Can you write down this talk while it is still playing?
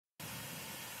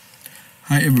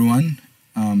Hi everyone,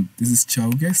 this is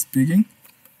Chauke speaking.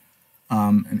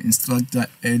 I'm an instructor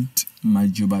at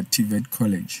Majuba TVET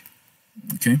College.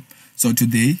 Okay, so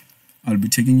today I'll be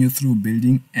taking you through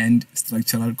building and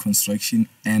structural construction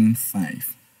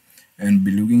N5 and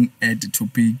be looking at the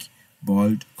topic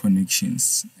bolt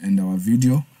connections, and our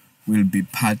video will be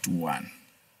part 1.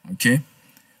 Okay,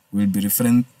 we'll be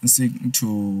referencing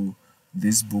to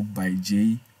this book by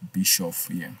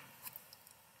Bisshof here.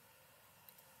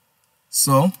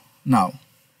 So now,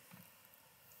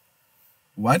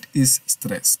 what is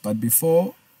stress? But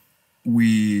before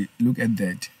we look at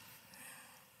that,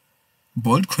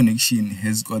 bolt connection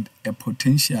has got a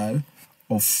potential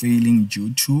of failing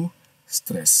due to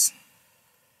stress.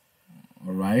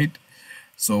 All right.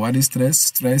 So what is stress?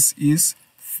 Stress is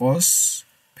force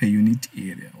per unit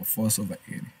area or force over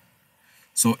area.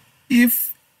 So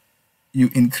if you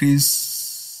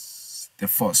increase the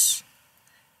force,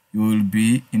 you will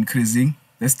be increasing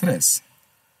the stress.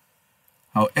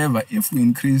 However, if we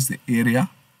increase the area,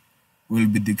 we'll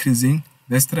be decreasing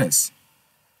the stress.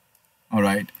 All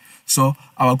right. So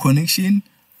our connection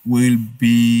will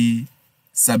be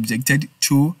subjected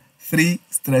to 3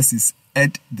 stresses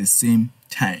at the same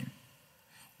time,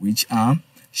 which are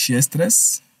shear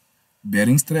stress,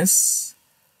 bearing stress,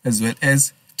 as well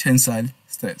as tensile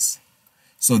stress.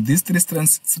 So these 3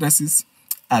 stresses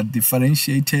are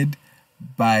differentiated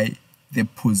by the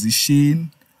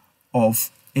position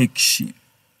of action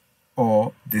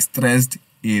or the stressed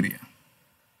area,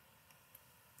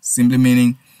 simply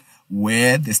meaning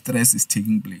where the stress is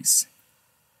taking place.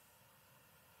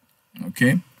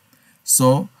 Okay,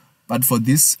 so but for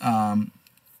this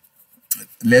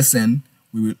lesson,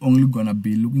 we will only gonna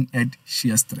be looking at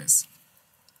shear stress.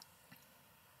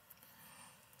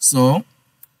 So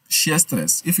shear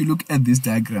stress, if you look at this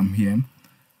diagram here,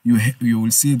 you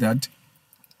will see that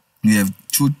we have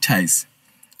 2 ties,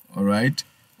 all right,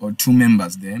 or 2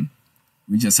 members there,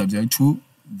 which are subject to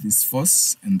this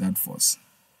force and that force,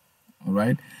 all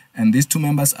right, and these 2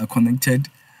 members are connected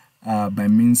by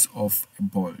means of a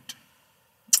bolt.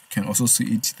 You can also see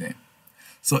it there.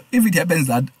 So if it happens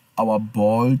that our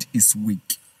bolt is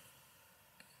weak,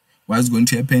 what's going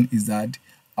to happen is that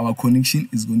our connection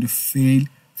is going to fail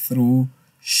through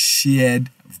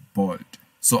sheared bolt.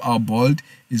 So our bolt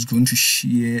is going to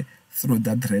shear through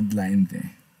that red line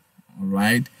there. All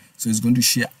right, so it's going to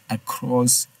shear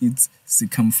across its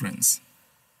circumference.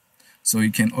 So you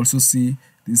can also see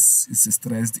this is a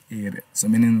stressed area, so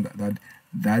meaning that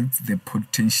that's the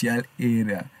potential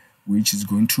area which is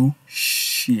going to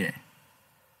shear.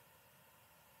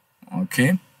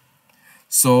 Okay,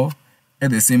 so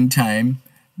at the same time,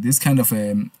 this kind of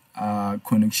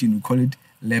connection, we call it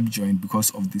lap joint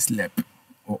because of this lap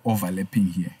or overlapping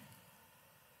here.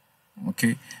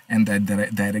 Okay, and they're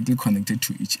directly connected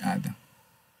to each other,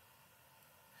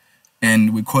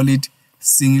 and we call it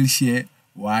single shear.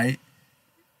 Why?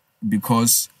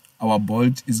 Because our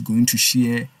bolt is going to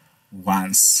shear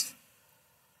once.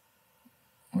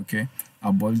 Okay,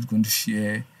 our bolt is going to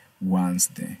shear once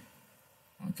there.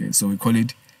 Okay, so we call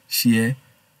it shear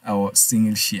or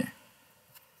single shear.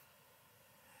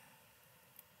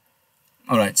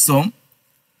 All right, so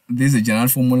this is a general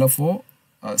formula for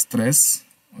stress.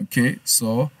 Okay,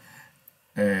 so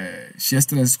shear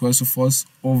stress is equal to force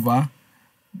over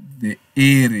the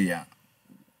area.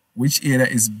 Which area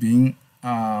is being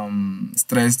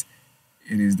stressed?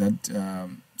 It is that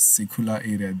circular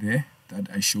area there that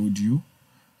I showed you,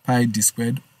 pi d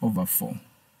squared over 4.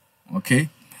 Okay,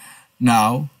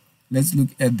 now let's look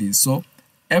at this. So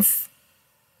F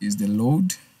is the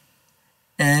load,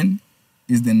 N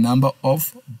is the number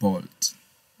of bolts.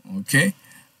 Okay,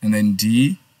 and then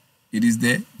D, it is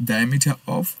the diameter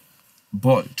of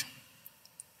bolt.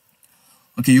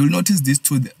 Okay, you'll notice these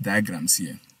 2 diagrams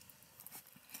here.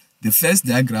 The first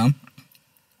diagram,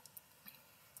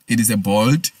 it is a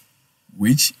bolt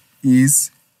which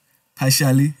is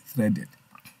partially threaded.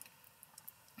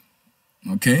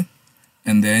 Okay,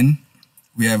 and then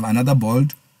we have another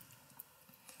bolt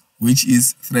which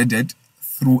is threaded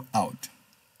throughout.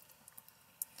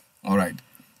 All right,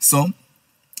 so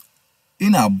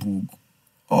in our book,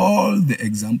 all the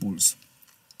examples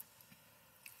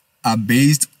are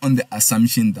based on the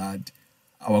assumption that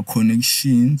our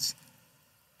connections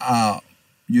are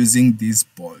using this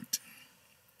bolt,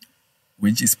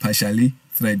 which is partially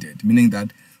threaded, meaning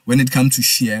that when it comes to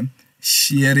shear,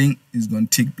 shearing is going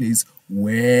to take place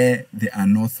where there are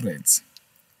no threads.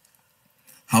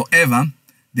 However,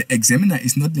 the examiner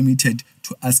is not limited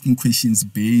to asking questions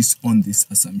based on this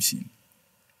assumption.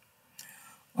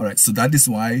 All right, so that is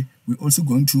why we're also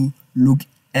going to look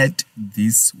at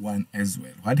this one as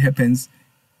well. What happens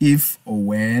if or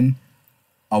when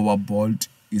our bolt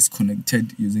is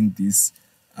connected using this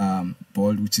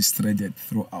bolt which is threaded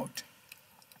throughout.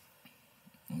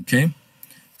 Okay,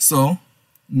 so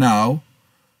now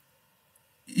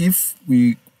if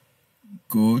we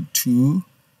go to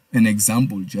an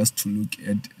example just to look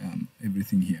at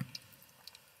everything here.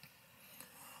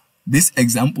 This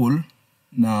example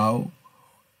now,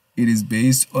 it is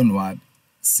based on what?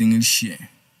 Single shear.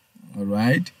 All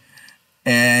right,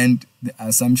 and the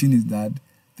assumption is that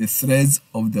the threads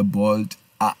of the bolt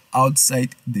are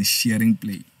outside the shearing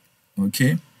plane.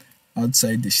 Okay,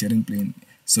 outside the shearing plane,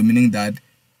 so meaning that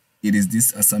it is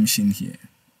this assumption here.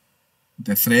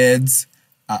 The threads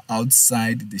are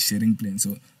outside the shearing plane.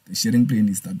 So the shearing plane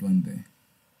is that one there.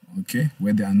 Okay,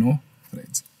 where there are no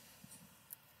threads.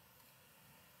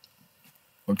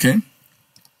 Okay,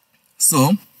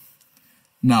 so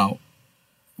now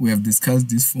we have discussed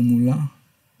this formula.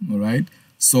 All right,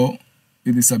 so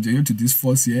it is subjected to this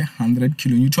force here, 100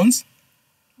 kilonewtons.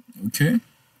 Okay,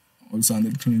 also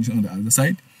 100 kilonewtons on the other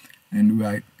side, and we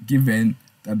are given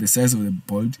that the size of the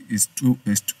bolt is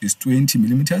 20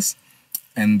 millimeters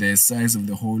and the size of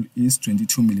the hole is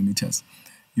 22 millimeters.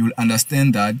 You will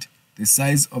understand that the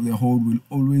size of the hole will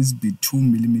always be 2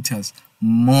 millimeters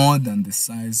more than the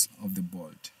size of the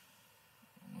bolt.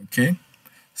 Okay,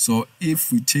 so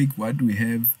if we take what we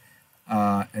have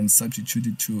and substitute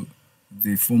it to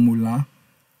the formula,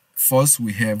 force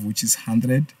we have, which is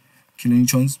 100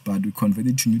 kilonewtons, but we convert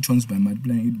it to newtons by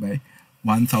multiplying it by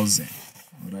 1000.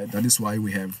 All right, that is why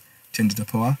we have 10 to the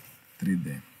power 3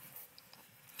 there.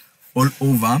 All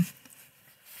over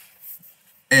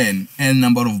n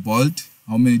number of bolt.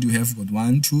 How many do we have? Got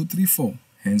 1, 2, 3, 4.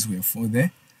 Hence we have 4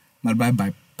 there. Multiplied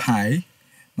by pi,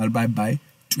 multiplied by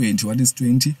 20. What is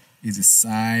 20? Is the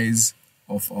size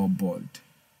of our bolt.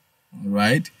 All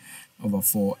right, over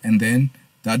 4, and then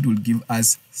that will give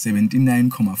us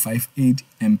 79.58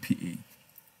 MPa.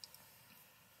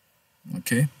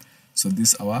 Okay, so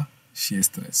this is our shear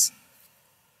stress.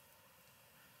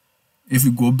 If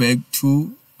we go back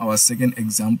to our second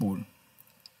example,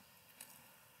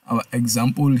 our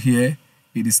example here,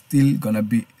 it is still gonna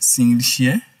be single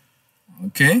shear.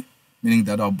 Okay, meaning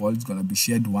that our bolt is gonna be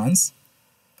sheared once.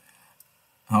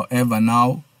 However,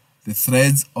 now the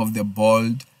threads of the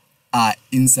bolt are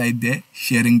inside the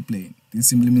shearing plane. This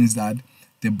simply means that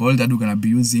the bolt that we're gonna be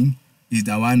using is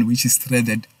the one which is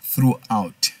threaded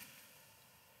throughout.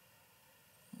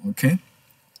 Okay,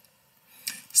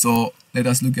 so let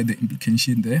us look at the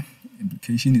implication there.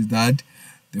 Implication is that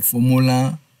the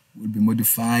formula will be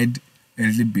modified a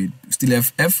little bit. We still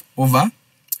have F over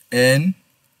N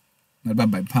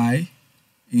multiplied by pi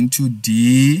into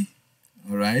D,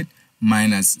 all right,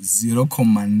 minus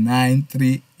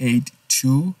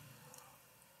 0.9382,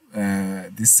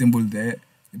 this symbol there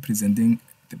representing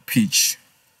the pitch,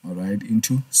 all right,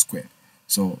 into square.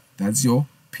 So that's your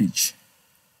pitch,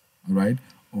 all right,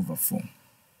 over 4.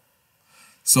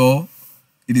 So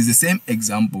it is the same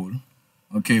example,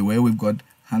 okay, where we've got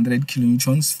 100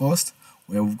 kilonewtons first,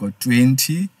 where we've got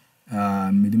 20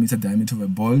 millimeter diameter of a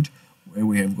bolt, where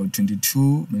we have got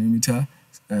 22 millimeter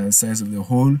size of the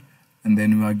hole, and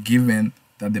then we are given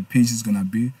that the pitch is going to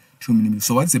be 2 millimeters.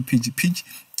 So what's the pitch? Pitch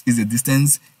is the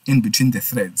distance in between the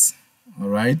threads. All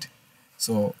right,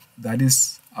 so that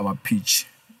is our pitch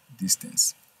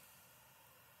distance.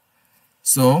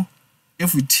 So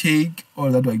if we take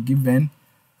all that we're given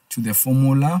to the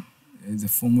formula, is the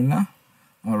formula.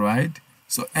 All right,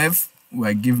 so F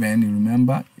we're given, you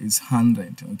remember, is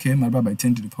 100. Okay, multiplied by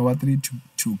 10 to the power 3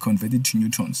 to convert it to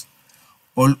newtons,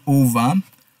 all over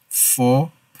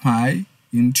 4 pi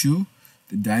into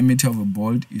the diameter of a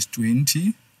bolt is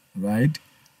 20, right,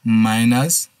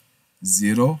 minus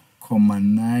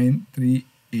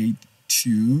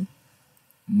 0.9382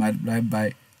 multiplied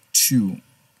by 2.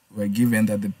 We're given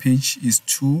that the pitch is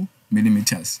 2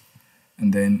 millimeters,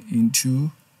 and then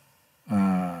into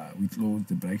we close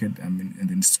the bracket and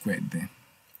then squared there,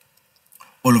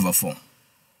 all over 4.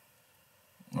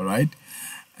 All right,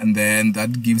 and then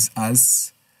that gives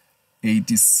us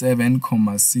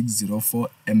 87.604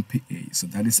 MPa. So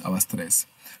that is our stress.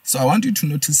 So I want you to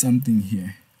notice something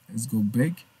here. Let's go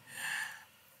back.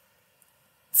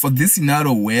 For this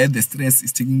scenario where the stress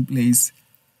is taking place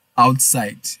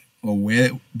outside or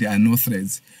where there are no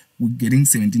threads, we're getting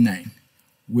 79,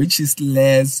 which is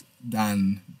less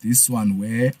than this one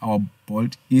where our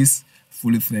bolt is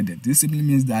fully threaded. This simply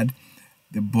means that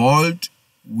the bolt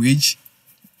which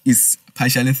is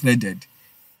partially threaded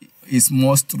is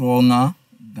more stronger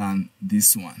than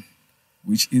this one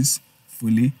which is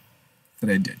fully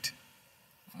threaded.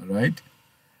 All right,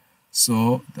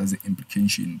 so that's the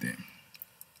implication there.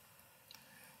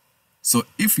 So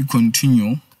if we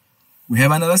continue, we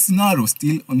have another scenario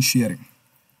still on shearing.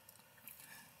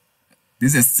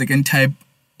 This is a second type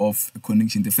of a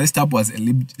connection. The first type was a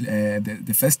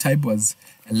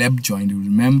lap joint, you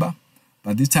remember,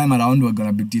 but this time around we're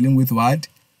gonna be dealing with what?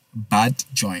 Butt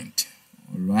joint.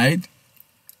 All right.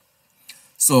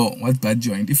 So what's butt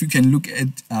joint? If you can look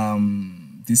at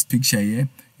this picture here,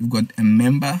 you've got a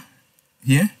member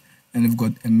here and you've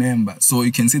got a member. So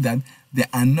you can see that they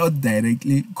are not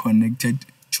directly connected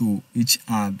to each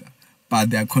other, but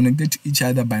they are connected to each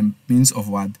other by means of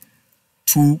what?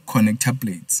 Two connector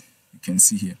plates. You can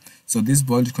see here. So this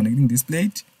bolt is connecting this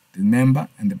plate, the member,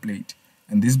 and the plate.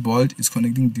 And this bolt is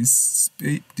connecting this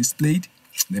plate,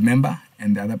 the member,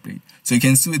 and the other plate. So you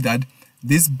can see that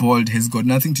this bolt has got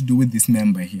nothing to do with this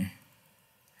member here.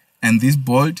 And this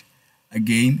bolt,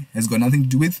 again, has got nothing to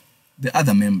do with the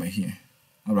other member here.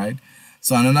 All right.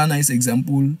 So another nice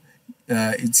example,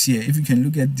 it's here. If you can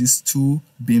look at these two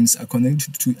beams are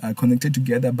connected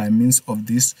together by means of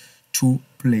these two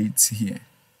plates here.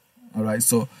 All right.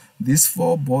 So these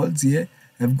four bolts here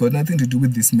have got nothing to do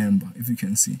with this member, if you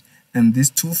can see. And these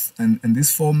two and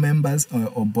these four members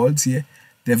or bolts here,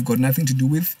 they've got nothing to do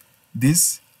with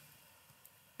this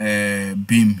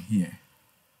beam here.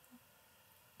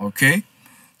 Okay.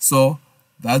 So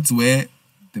that's where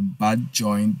the butt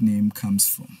joint name comes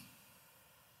from.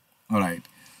 All right.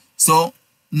 So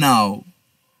now,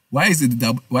 why is it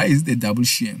the double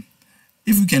shear?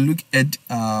 If we can look at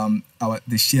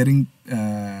the shearing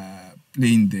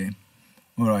plane there,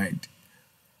 all right,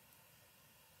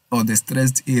 or the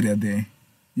stressed area there,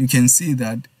 you can see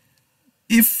that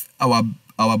if our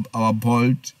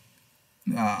bolt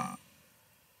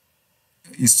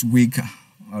is weaker,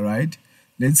 all right,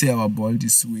 let's say our bolt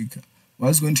is weaker,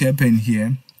 what's going to happen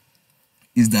here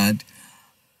is that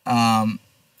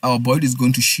our bolt is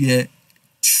going to shear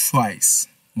twice.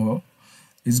 Well,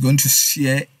 it's going to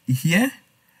shear here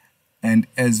and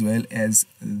as well as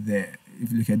there.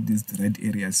 If you look at these red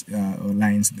areas or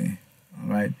lines there, all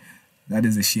right, that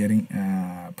is the shearing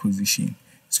position.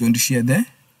 It's going to shear there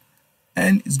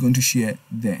and it's going to shear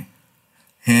there,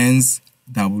 hence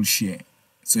double shear.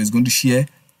 So it's going to shear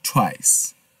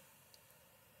twice.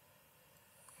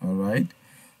 All right.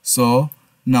 So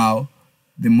now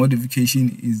the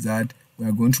modification is that we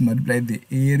are going to multiply the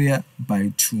area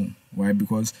by 2. Why?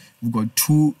 Because we've got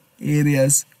two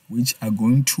areas which are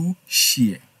going to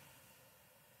shear.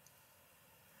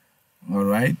 All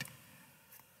right.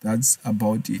 That's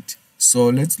about it. So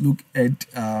let's look at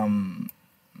an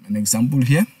example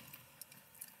here.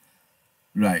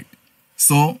 Right.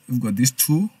 So we've got these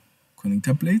two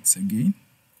connector plates again,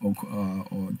 or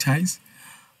ties,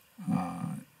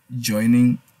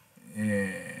 joining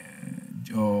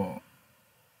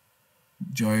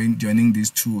joining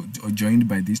these two, or joined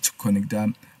by these two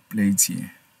connector plates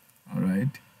here. All right.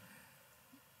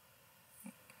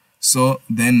 So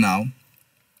then now,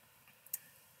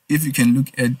 if you can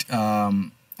look at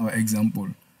our example,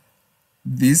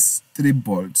 these three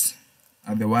bolts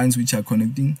are the ones which are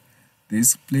connecting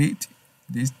this plate,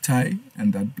 this tie,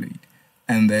 and that plate.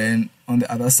 And then on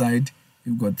the other side,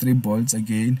 you've got three bolts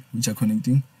again which are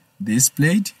connecting this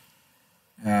plate,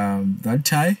 that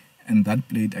tie, and that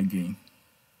plate again.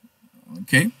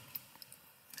 Okay.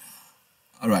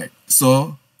 All right.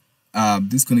 So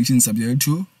this connection is subject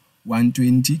to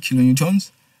 120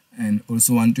 kilonewtons and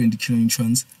also 120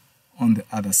 kilonewtons on the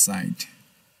other side.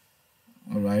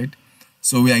 All right.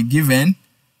 So we are given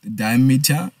the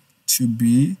diameter to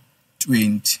be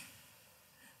 20,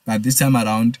 but this time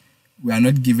around we are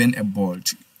not given a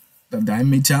bolt, the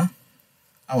diameter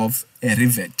of a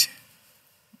rivet.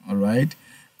 All right.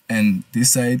 And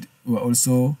this side we're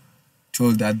also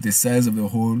told that the size of the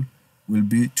hole will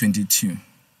be 22.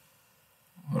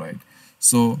 All right.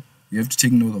 So you have to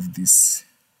take note of this.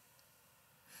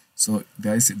 So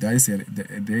there is a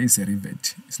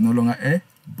rivet. It's no longer a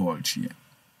bolt here.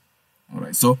 All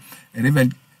right. So a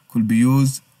rivet could be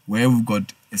used where we've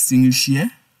got a single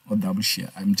shear or double shear.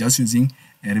 I'm just using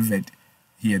a rivet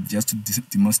here just to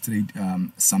demonstrate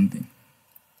something.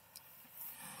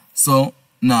 So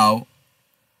now,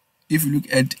 if you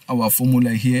look at our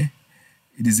formula here,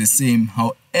 it is the same.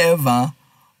 However,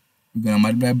 we're going to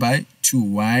multiply by 2.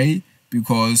 Why?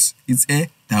 Because it's a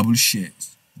double shear.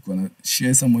 We're going to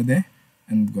shear somewhere there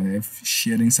and we're going to have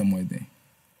shearing somewhere there.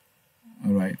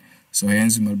 All right. So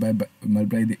hence we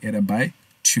multiply the area by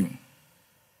 2.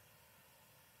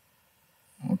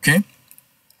 Okay.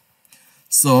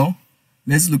 So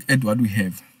let's look at what we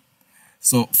have.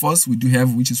 So first we do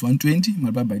have, which is 120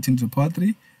 multiplied by 10 to the power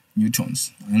 3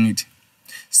 newtons on it.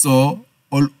 So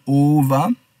all over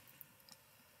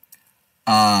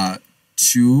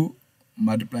 2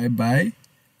 multiplied by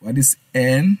what is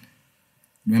n.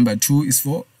 Remember, 2 is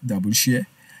for double share,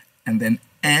 and then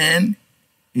n,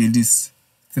 it is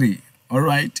 3. All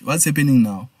right, what's happening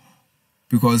now?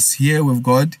 Because here we've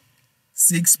got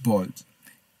 6 bolts.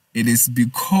 It is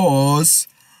because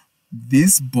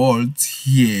these bolts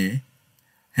here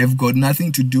have got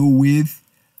nothing to do with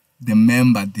the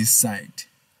member this side.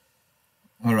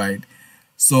 All right,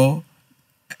 so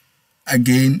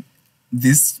again,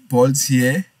 these bolts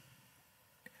here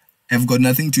have got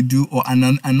nothing to do or are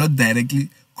not directly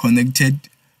connected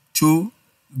to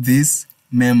this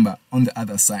member on the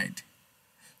other side.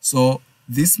 So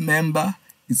this member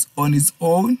is on its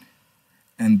own,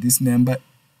 and this member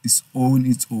is on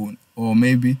its own, or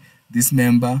maybe this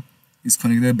member is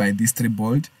connected by these 3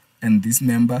 bolts, and this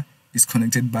member is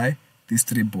connected by these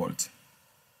 3 bolts.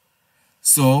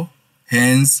 So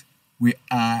hence we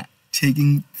are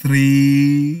taking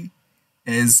 3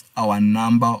 as our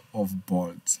number of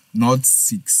bolts, not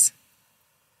 6.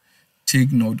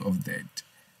 Take note of that.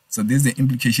 So this is the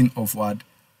implication of what?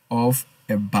 Of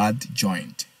a butt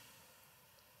joint.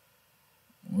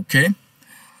 Okay,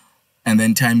 and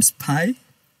then times pi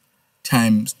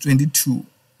times 22.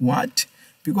 What?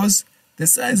 Because the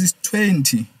size is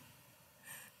 20.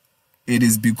 It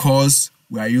is because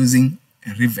we are using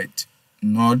a rivet,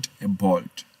 not a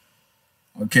bolt.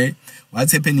 Okay,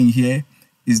 what's happening here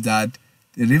is that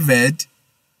the rivet,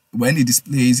 when it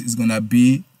displays, is going to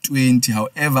be 20.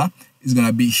 However, it's going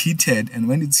to be heated, and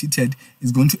when it's heated,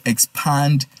 it's going to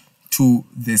expand to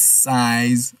the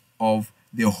size of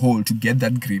the hole to get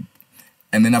that grip,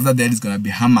 and then after that it's going to be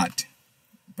hammered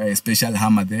by a special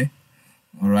hammer there.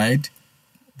 All right,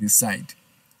 this side.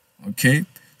 Okay,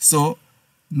 so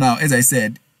now, as I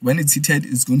said, when it's heated,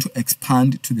 it's going to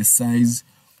expand to the size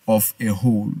of a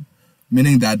hole,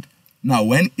 meaning that now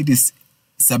when it is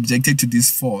subjected to this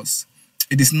force,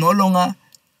 it is no longer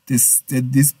this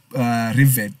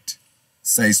rivet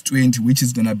size 20 which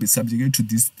is going to be subjected to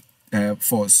this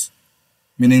force,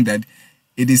 meaning that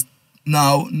it is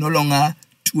now no longer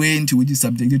 20 which is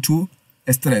subjected to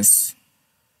a stress.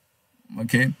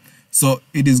 Okay, so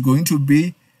it is going to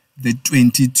be the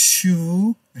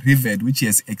 22 rivet which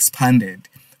has expanded,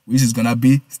 which is going to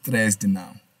be stressed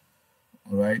now.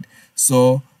 All right,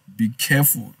 so be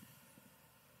careful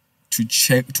to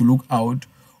check, to look out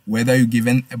whether you're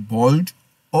given a bolt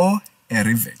or a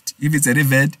rivet. If it's a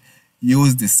rivet,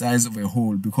 use the size of a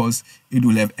hole because it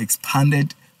will have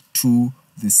expanded to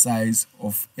the size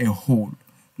of a hole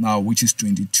now, which is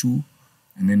 22,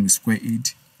 and then we square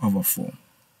it over 4.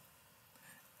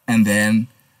 And then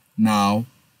now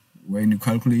when you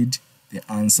calculate, the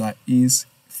answer is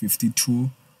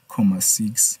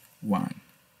 52.61.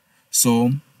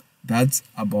 So that's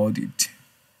about it.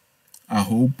 I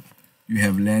hope you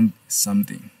have learned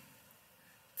something.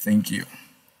 Thank you.